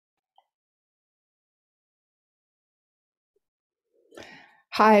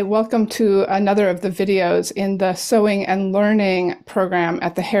Hi, welcome to another of the videos in the Sewing and Learning program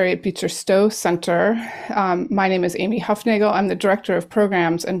at the Harriet Beecher Stowe Center. My name is Amy Huffnagel. I'm the Director of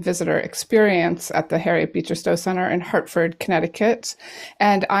Programs and Visitor Experience at the Harriet Beecher Stowe Center in Hartford, Connecticut.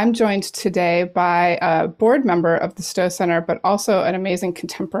 And I'm joined today by a board member of the Stowe Center, but also an amazing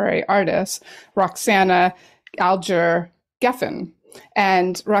contemporary artist, Roxana Alger Geffen.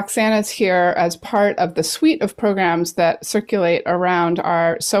 And Roxana's here as part of the suite of programs that circulate around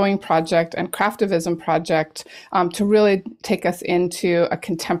our sewing project and craftivism project to really take us into a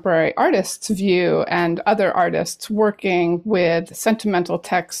contemporary artist's view and other artists working with sentimental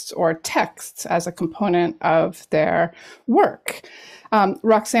texts or texts as a component of their work.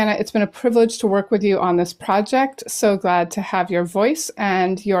 Roxana, it's been a privilege to work with you on this project. So glad to have your voice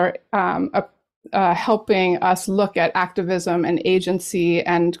and your helping us look at activism and agency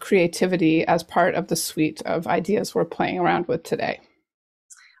and creativity as part of the suite of ideas we're playing around with today.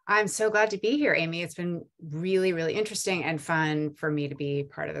 I'm so glad to be here, Amy. It's been really, really interesting and fun for me to be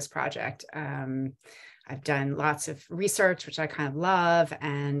part of this project. I've done lots of research, which I kind of love,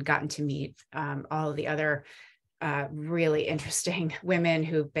 and gotten to meet all of the other really interesting women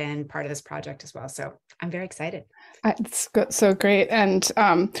who've been part of this project as well. So I'm very excited. It's so great. And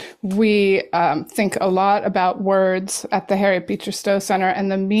we think a lot about words at the Harriet Beecher Stowe Center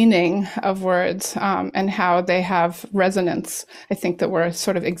and the meaning of words and how they have resonance. I think that we're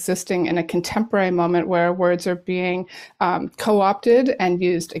sort of existing in a contemporary moment where words are being co-opted and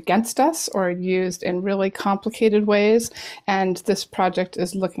used against us or used in really complicated ways. And this project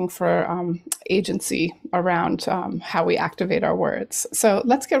is looking for agency around how we activate our words. So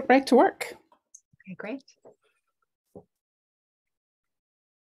let's get right to work. Okay, great.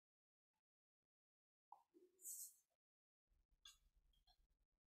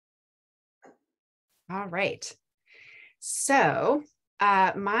 All right. So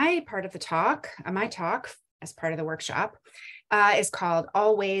my part of the talk, my talk as part of the workshop is called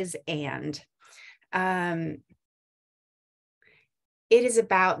Always And. It is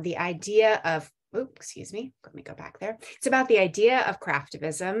about the idea of, excuse me, let me go back there. It's about the idea of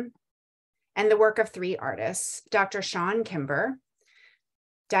craftivism and the work of three artists, Dr. Sean Kimber,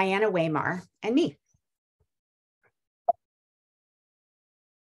 Diana Waymar, and me.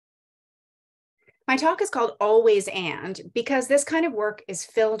 My talk is called Always And because this kind of work is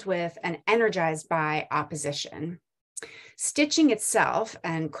filled with and energized by opposition. Stitching itself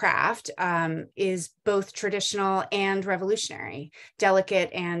and craft is both traditional and revolutionary,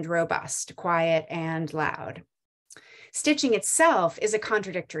 delicate and robust, quiet and loud. Stitching itself is a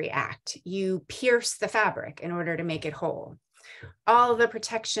contradictory act. You pierce the fabric in order to make it whole. All the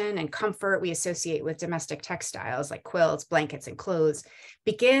protection and comfort we associate with domestic textiles like quilts, blankets, and clothes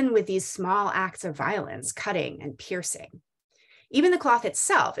begin with these small acts of violence, cutting and piercing. Even the cloth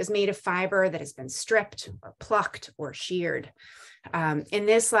itself is made of fiber that has been stripped or plucked or sheared. In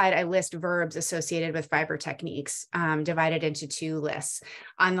this slide, I list verbs associated with fiber techniques divided into two lists.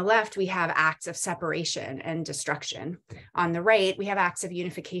 On the left, we have acts of separation and destruction. On the right, we have acts of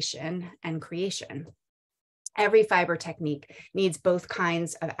unification and creation. Every fiber technique needs both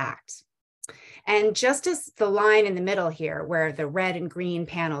kinds of acts. And just as the line in the middle here, where the red and green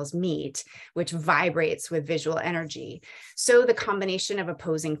panels meet, which vibrates with visual energy, so the combination of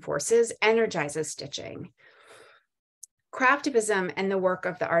opposing forces energizes stitching. Craftivism and the work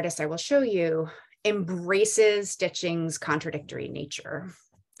of the artist I will show you embraces stitching's contradictory nature.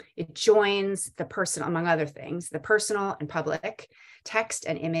 It joins the personal, among other things, the personal and public, text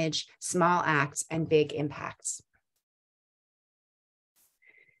and image, small acts, and big impacts.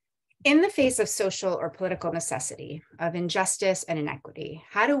 In the face of social or political necessity, of injustice and inequity,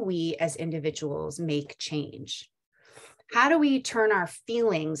 how do we as individuals make change? How do we turn our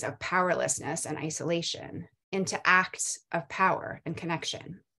feelings of powerlessness and isolation into acts of power and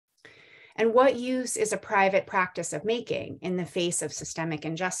connection? And what use is a private practice of making in the face of systemic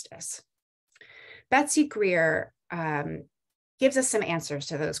injustice? Betsy Greer gives us some answers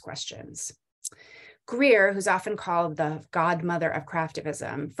to those questions. Greer, who's often called the godmother of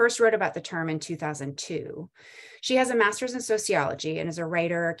craftivism, first wrote about the term in 2002. She has a master's in sociology and is a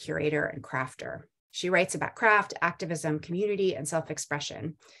writer, curator, and crafter. She writes about craft, activism, community, and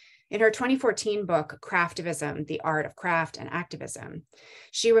self-expression. In her 2014 book, Craftivism, The Art of Craft and Activism,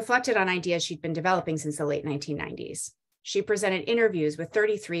 she reflected on ideas she'd been developing since the late 1990s. She presented interviews with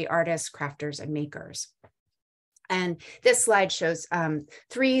 33 artists, crafters, and makers. And this slide shows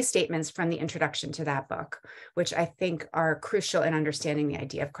three statements from the introduction to that book, which I think are crucial in understanding the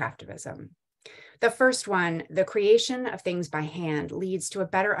idea of craftivism. The first one, the creation of things by hand leads to a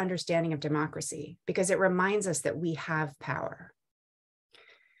better understanding of democracy because it reminds us that we have power.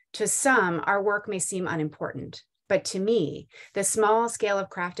 To some, our work may seem unimportant, but to me, the small scale of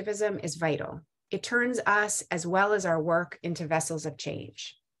craftivism is vital. It turns us, as well as our work, into vessels of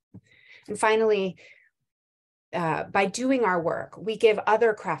change. And finally, by doing our work, we give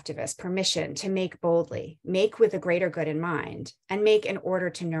other craftivists permission to make boldly, make with a greater good in mind, and make in order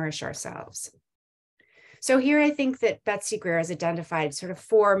to nourish ourselves. So here I think that Betsy Greer has identified sort of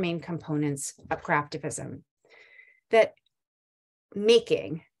four main components of craftivism. That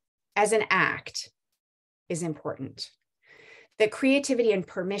making as an act is important. That creativity and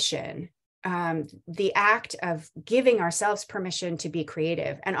permission, the act of giving ourselves permission to be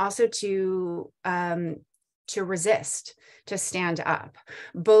creative and also to resist, to stand up,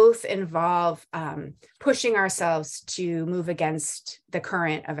 both involve pushing ourselves to move against the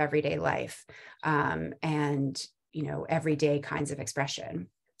current of everyday life and everyday kinds of expression.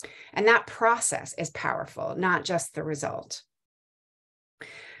 And that process is powerful, not just the result.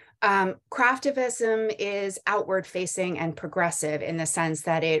 Craftivism is outward facing and progressive in the sense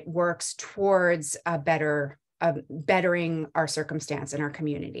that it works towards bettering our circumstance in our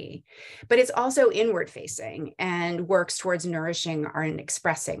community, but it's also inward facing and works towards nourishing and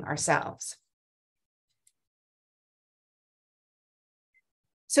expressing ourselves.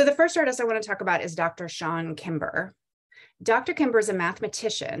 So the first artist I want to talk about is Dr. Shawn Kimber. Dr. Kimber is a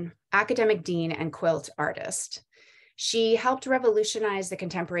mathematician, academic dean, and quilt artist. She helped revolutionize the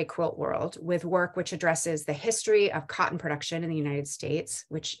contemporary quilt world with work which addresses the history of cotton production in the United States,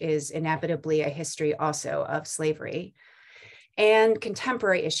 which is inevitably a history also of slavery, and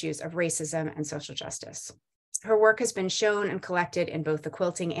contemporary issues of racism and social justice. Her work has been shown and collected in both the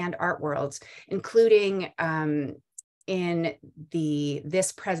quilting and art worlds, including in the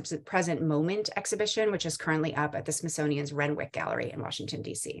This Present Moment exhibition, which is currently up at the Smithsonian's Renwick Gallery in Washington,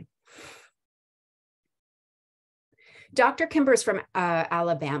 D.C. Dr. Kimber is from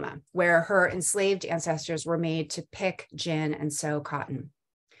Alabama, where her enslaved ancestors were made to pick, gin, and sew cotton.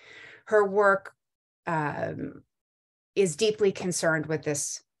 Her work is deeply concerned with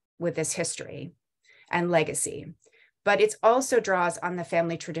this history and legacy, but it also draws on the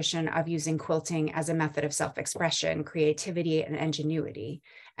family tradition of using quilting as a method of self-expression, creativity, and ingenuity,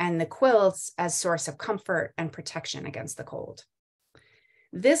 and the quilts as source of comfort and protection against the cold.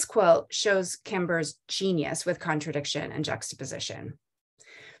 This quilt shows Kimber's genius with contradiction and juxtaposition.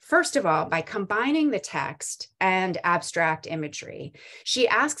 First of all, by combining the text and abstract imagery, she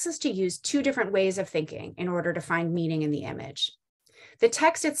asks us to use two different ways of thinking in order to find meaning in the image. The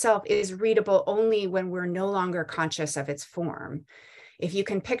text itself is readable only when we're no longer conscious of its form. If you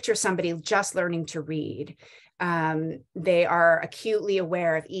can picture somebody just learning to read, they are acutely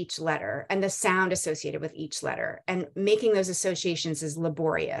aware of each letter and the sound associated with each letter. And making those associations is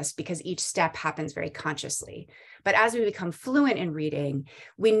laborious because each step happens very consciously. But as we become fluent in reading,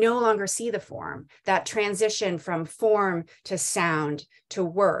 we no longer see the form. That transition from form to sound to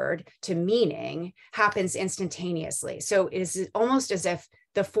word to meaning happens instantaneously. So it is almost as if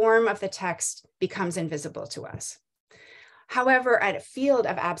the form of the text becomes invisible to us. However, a field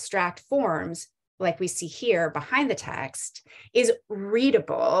of abstract forms, like we see here behind the text, is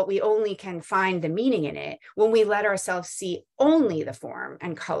readable. We only can find the meaning in it when we let ourselves see only the form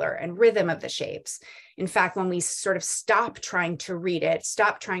and color and rhythm of the shapes. In fact, when we sort of stop trying to read it,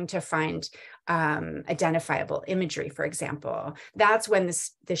 stop trying to find identifiable imagery, for example, that's when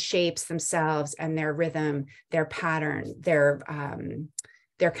the shapes themselves and their rhythm, their pattern, their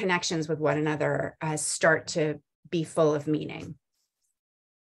connections with one another start to be full of meaning.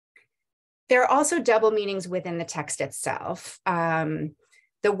 There are also double meanings within the text itself.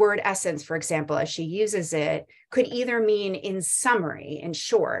 The word essence, for example, as she uses it, could either mean in summary, in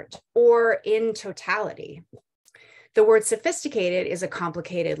short, or in totality. The word sophisticated is a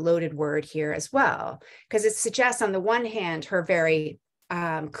complicated, loaded word here as well, because it suggests, on the one hand, her very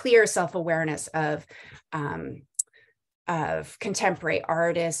clear self-awareness of contemporary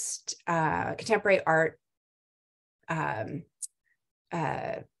artist, contemporary art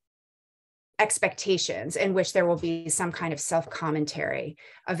expectations in which there will be some kind of self-commentary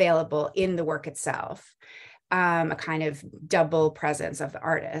available in the work itself, a kind of double presence of the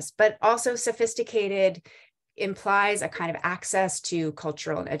artist, but also sophisticated implies a kind of access to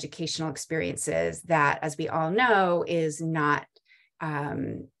cultural and educational experiences that, as we all know, is not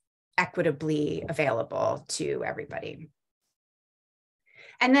equitably available to everybody.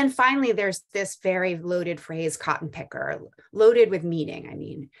 And then finally, there's this very loaded phrase, cotton picker, loaded with meaning, I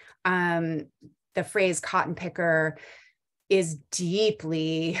mean. The phrase cotton picker is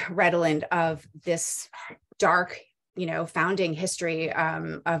deeply redolent of this dark, founding history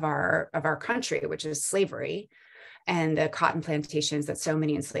of our country, which is slavery. and the cotton plantations that so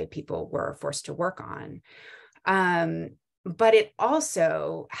many enslaved people were forced to work on. But it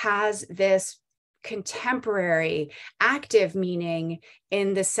also has this contemporary active meaning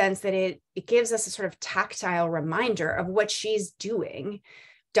in the sense that it gives us a sort of tactile reminder of what she's doing,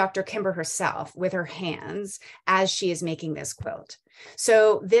 Dr. Kimber herself, with her hands as she is making this quilt.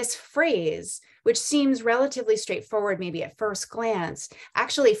 So this phrase, which seems relatively straightforward maybe at first glance,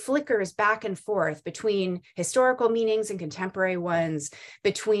 actually flickers back and forth between historical meanings and contemporary ones,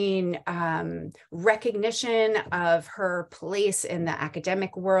 between recognition of her place in the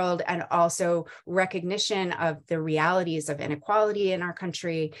academic world and also recognition of the realities of inequality in our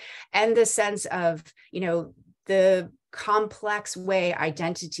country, and the sense of, the complex way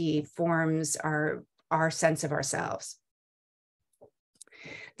identity forms our sense of ourselves.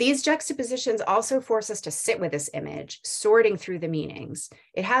 These juxtapositions also force us to sit with this image, sorting through the meanings.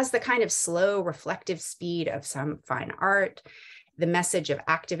 It has the kind of slow, reflective speed of some fine art, the message of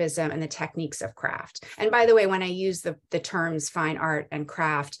activism, and the techniques of craft. And by the way, when I use the terms fine art and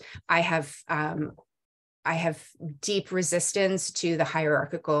craft, I have deep resistance to the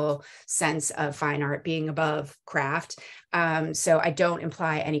hierarchical sense of fine art being above craft. So I don't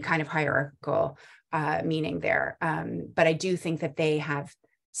imply any kind of hierarchical meaning there. But I do think that they have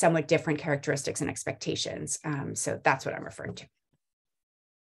somewhat different characteristics and expectations. So that's what I'm referring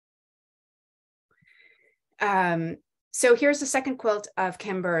to. So here's the second quilt of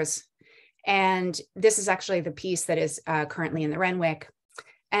Kimber's. And this is actually the piece that is currently in the Renwick.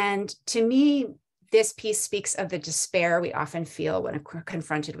 And to me, this piece speaks of the despair we often feel when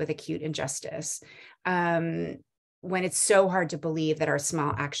confronted with acute injustice, when it's so hard to believe that our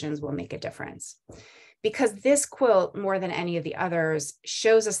small actions will make a difference. Because this quilt, more than any of the others,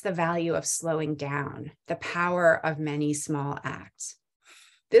 shows us the value of slowing down, the power of many small acts.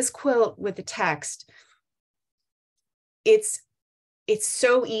 This quilt with the text, it's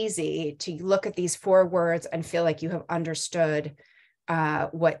so easy to look at these 4 words and feel like you have understood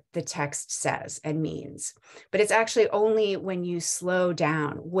what the text says and means. But it's actually only when you slow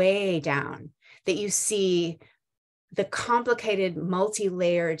down, way down, that you see the complicated,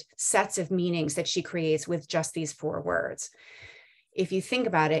 multi-layered sets of meanings that she creates with just these 4 words. If you think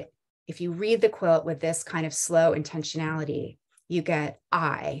about it, if you read the quilt with this kind of slow intentionality, you get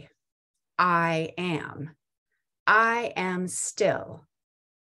I am still,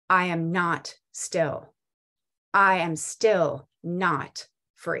 I am not still, I am still not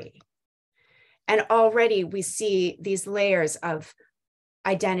free. And already we see these layers of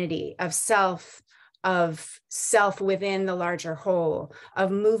identity, of self within the larger whole,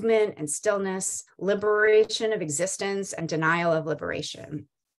 of movement and stillness, liberation of existence and denial of liberation.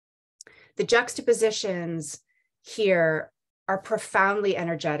 The juxtapositions here are profoundly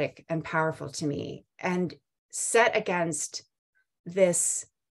energetic and powerful to me, and set against this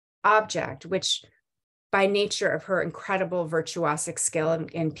object, which by nature of her incredible virtuosic skill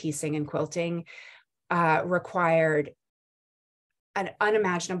in piecing and quilting, required an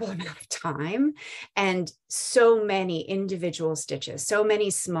unimaginable amount of time and so many individual stitches, so many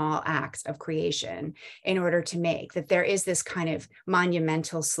small acts of creation in order to make that there is this kind of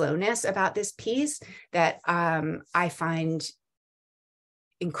monumental slowness about this piece that I find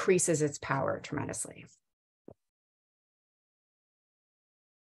increases its power tremendously.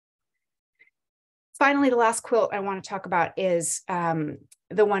 Finally, the last quilt I want to talk about is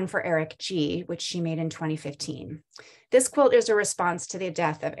the one for Eric G., which she made in 2015. This quilt is a response to the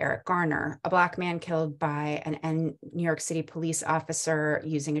death of Eric Garner, a Black man killed by an New York City police officer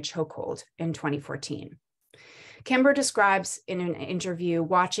using a chokehold in 2014. Kimber describes in an interview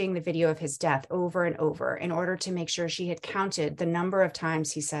watching the video of his death over and over in order to make sure she had counted the number of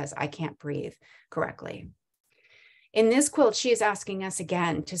times he says, "I can't breathe," correctly. In this quilt, she is asking us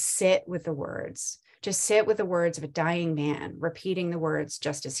again to sit with the words, of a dying man, repeating the words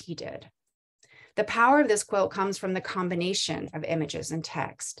just as he did. The power of this quilt comes from the combination of images and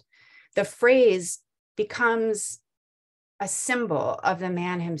text. The phrase becomes a symbol of the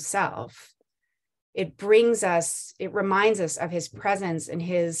man himself. It reminds us of his presence and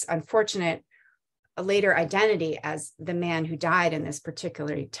his unfortunate later identity as the man who died in this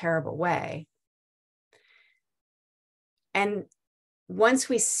particularly terrible way. And once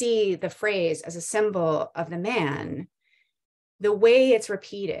we see the phrase as a symbol of the man, the way it's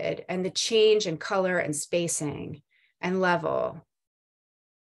repeated and the change in color and spacing and level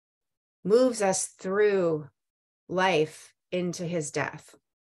moves us through life into his death.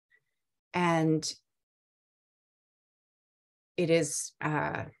 And it is,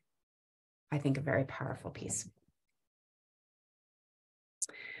 I think, a very powerful piece.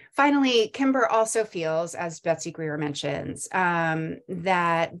 Finally, Kimber also feels, as Betsy Greer mentions,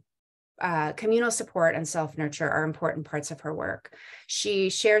 that communal support and self-nurture are important parts of her work. She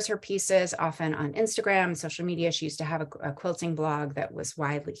shares her pieces often on Instagram, social media. She used to have a quilting blog that was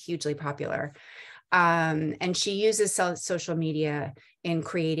hugely popular. And she uses social media in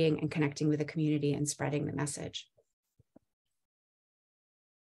creating and connecting with the community and spreading the message.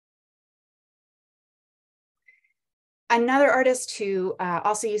 Another artist who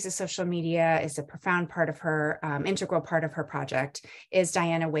also uses social media, is a profound part of her, integral part of her project, is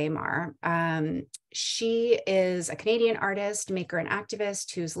Diana Weimar. She is a Canadian artist, maker, and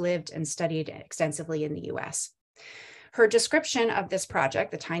activist who's lived and studied extensively in the US. Her description of this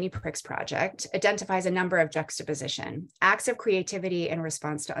project, the Tiny Pricks Project, identifies a number of juxtaposition, acts of creativity in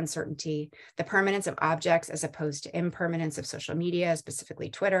response to uncertainty, the permanence of objects as opposed to impermanence of social media, specifically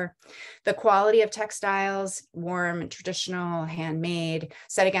Twitter, the quality of textiles, warm, traditional, handmade,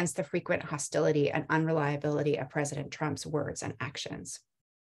 set against the frequent hostility and unreliability of President Trump's words and actions.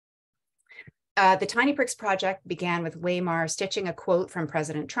 The Tiny Pricks Project began with Weimar stitching a quote from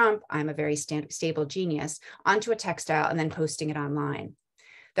President Trump, "I'm a very stable genius," onto a textile and then posting it online.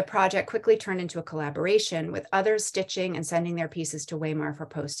 The project quickly turned into a collaboration with others stitching and sending their pieces to Weimar for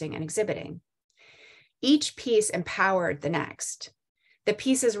posting and exhibiting. Each piece empowered the next. The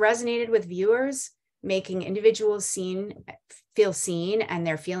pieces resonated with viewers, making individuals feel seen and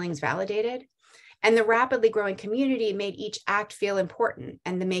their feelings validated. And the rapidly growing community made each act feel important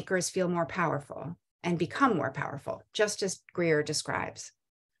and the makers feel more powerful and become more powerful, just as Greer describes.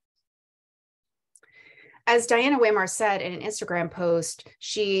 As Diana Weimar said in an Instagram post,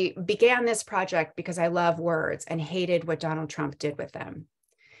 she began this project because I love words and hated what Donald Trump did with them.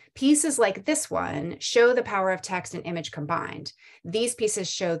 Pieces like this one show the power of text and image combined. These pieces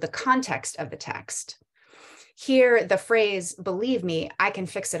show the context of the text. Here, the phrase, "Believe me, I can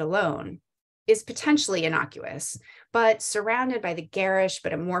fix it alone," is potentially innocuous, but surrounded by the garish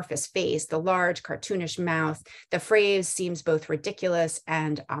but amorphous face, the large cartoonish mouth, the phrase seems both ridiculous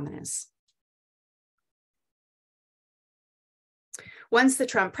and ominous. Once the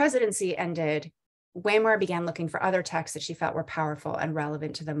Trump presidency ended, Weimar began looking for other texts that she felt were powerful and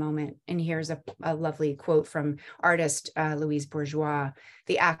relevant to the moment. And here's a lovely quote from artist Louise Bourgeois: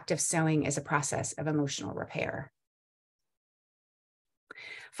 "The act of sewing is a process of emotional repair."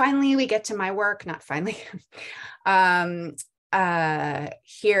 Finally, we get to my work, not finally.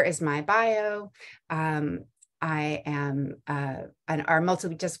 Here is my bio. I am our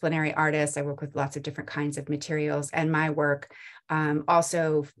multidisciplinary artist. I work with lots of different kinds of materials, and my work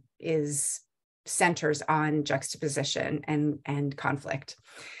also centers on juxtaposition and conflict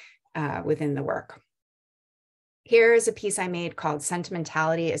within the work. Here is a piece I made called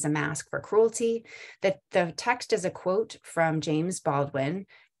 "Sentimentality is a Mask for Cruelty." The text is a quote from James Baldwin,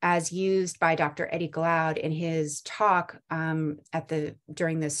 as used by Dr. Eddie Glaude in his talk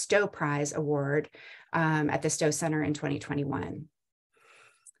during the Stowe Prize Award at the Stowe Center in 2021.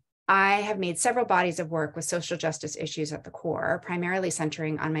 I have made several bodies of work with social justice issues at the core, primarily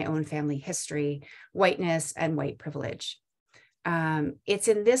centering on my own family history, whiteness, and white privilege. It's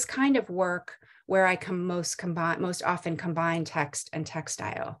in this kind of work where I most often combine text and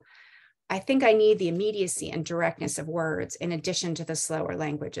textile. I think I need the immediacy and directness of words in addition to the slower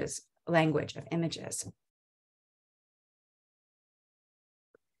language of images.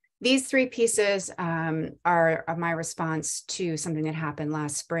 These three pieces are my response to something that happened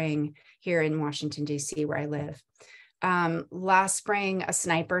last spring here in Washington, D.C., where I live. Last spring, a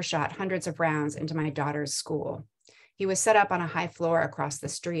sniper shot hundreds of rounds into my daughter's school. He was set up on a high floor across the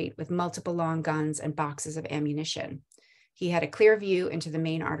street with multiple long guns and boxes of ammunition. He had a clear view into the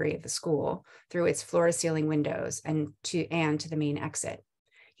main artery of the school through its floor-to-ceiling windows and to the main exit.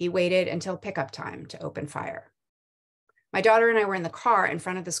 He waited until pickup time to open fire. My daughter and I were in the car in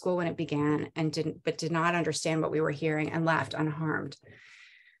front of the school when it began and did not understand what we were hearing and left unharmed.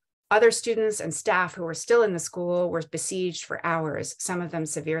 Other students and staff who were still in the school were besieged for hours, some of them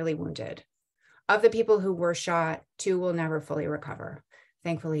severely wounded. Of the people who were shot, 2 will never fully recover.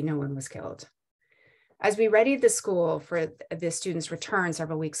 Thankfully, no one was killed. As we readied the school for the students' return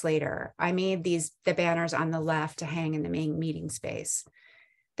several weeks later, I made the banners on the left to hang in the main meeting space.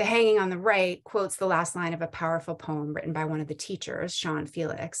 The hanging on the right quotes the last line of a powerful poem written by one of the teachers, Sean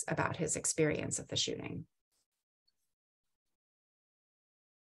Felix, about his experience of the shooting.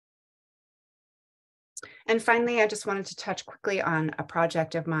 And finally, I just wanted to touch quickly on a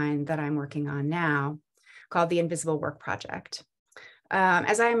project of mine that I'm working on now called the Invisible Work Project.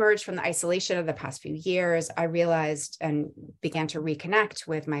 As I emerged from the isolation of the past few years, I realized and began to reconnect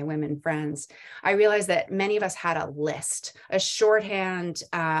with my women friends. I realized that many of us had a list, a shorthand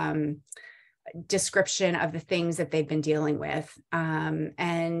description of the things that they've been dealing with.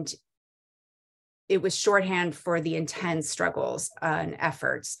 And it was shorthand for the intense struggles and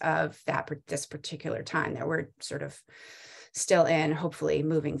efforts of this particular time that we're sort of still in, hopefully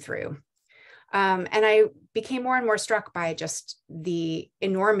moving through. And I became more and more struck by just the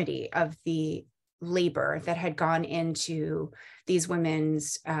enormity of the labor that had gone into these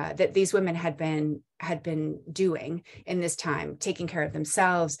women's, that these women had been doing in this time, taking care of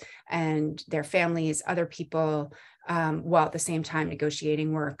themselves and their families, other people, while at the same time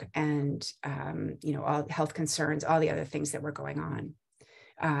negotiating work and, all health concerns, all the other things that were going on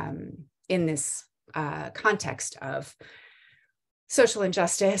in this context of social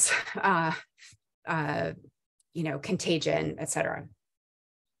injustice, contagion, et cetera.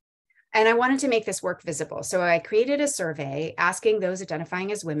 And I wanted to make this work visible. So I created a survey asking those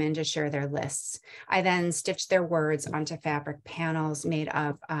identifying as women to share their lists. I then stitched their words onto fabric panels made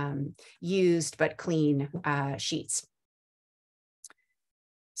of used but clean sheets.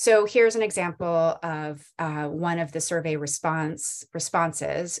 So here's an example of one of the survey responses.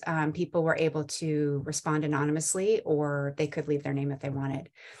 People were able to respond anonymously, or they could leave their name if they wanted.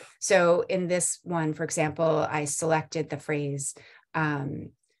 So in this one, for example, I selected the phrase,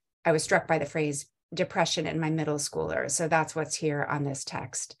 I was struck by the phrase depression in my middle schooler. So that's what's here on this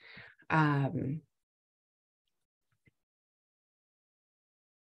text.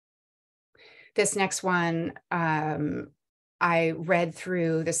 This next one, I read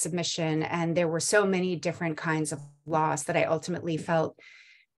through the submission, and there were so many different kinds of loss that I ultimately felt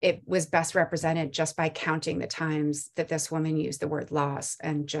it was best represented just by counting the times that this woman used the word loss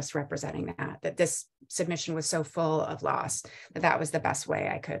and just representing that this submission was so full of loss that was the best way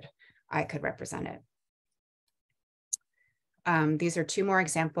I could represent it. These are two more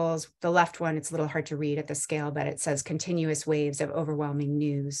examples. The left one, it's a little hard to read at the scale, but it says continuous waves of overwhelming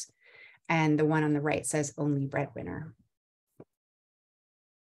news. And the one on the right says only breadwinner.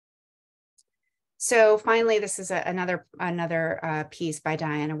 So finally, this is another piece by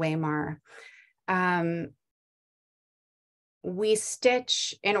Diana Waymar. We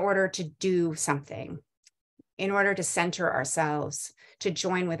stitch in order to do something, in order to center ourselves, to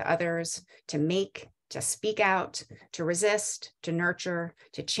join with others, to make, to speak out, to resist, to nurture,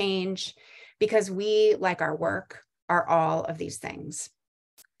 to change, because we, like our work, are all of these things.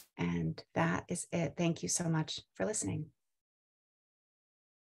 And that is it. Thank you so much for listening.